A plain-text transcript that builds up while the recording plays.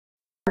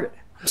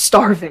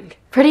starving.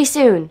 Pretty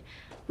soon.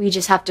 We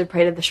just have to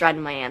pray to the shrine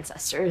of my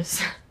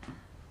ancestors.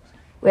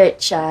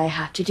 Which I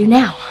have to do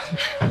now.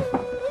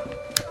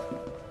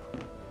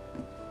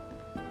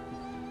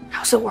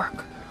 How's it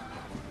work?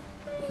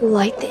 You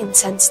light the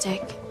incense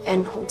stick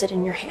and hold it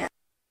in your hand.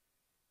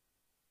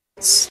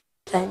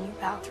 Then you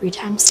bow 3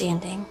 times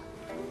standing,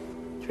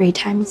 3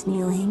 times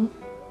kneeling,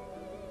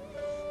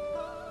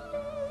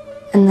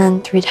 and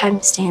then 3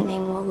 times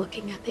standing while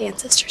looking at the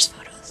ancestors'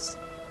 photos.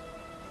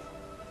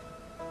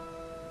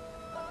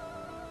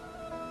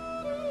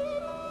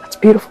 That's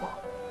beautiful.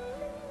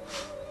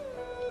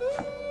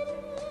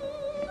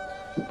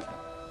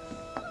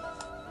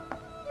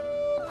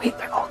 Wait,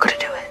 they're all gonna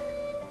do it.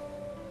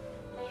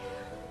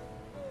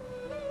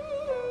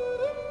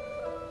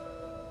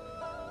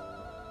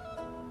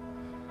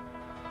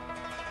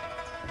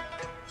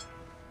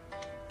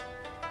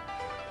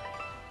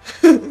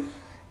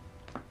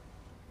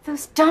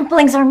 Those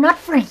dumplings are not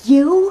for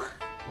you.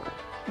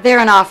 They're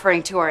an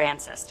offering to our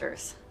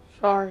ancestors.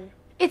 Sorry.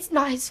 It's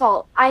not his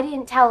fault. I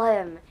didn't tell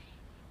him.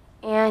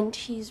 And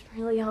he's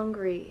really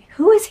hungry.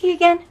 Who is he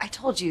again? I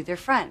told you, they're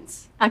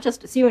friends. I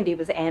just assumed he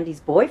was Andy's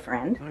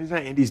boyfriend. No, he's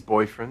not Andy's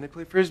boyfriend. They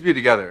play Frisbee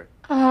together.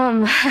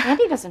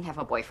 Andy doesn't have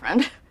a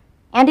boyfriend.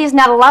 Andy's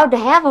not allowed to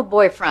have a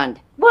boyfriend.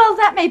 Well,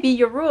 that may be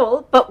your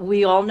rule, but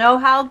we all know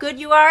how good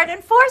you are at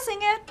enforcing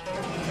it.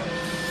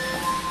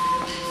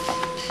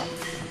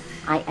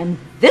 I am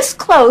this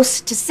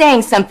close to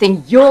saying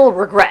something you'll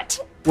regret.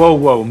 Whoa,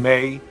 whoa,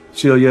 May,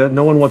 Celia,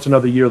 no one wants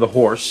another year of the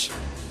horse.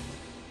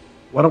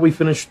 Why don't we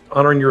finish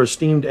honoring your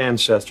esteemed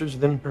ancestors,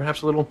 and then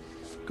perhaps a little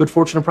good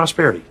fortune and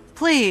prosperity?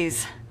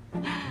 Please.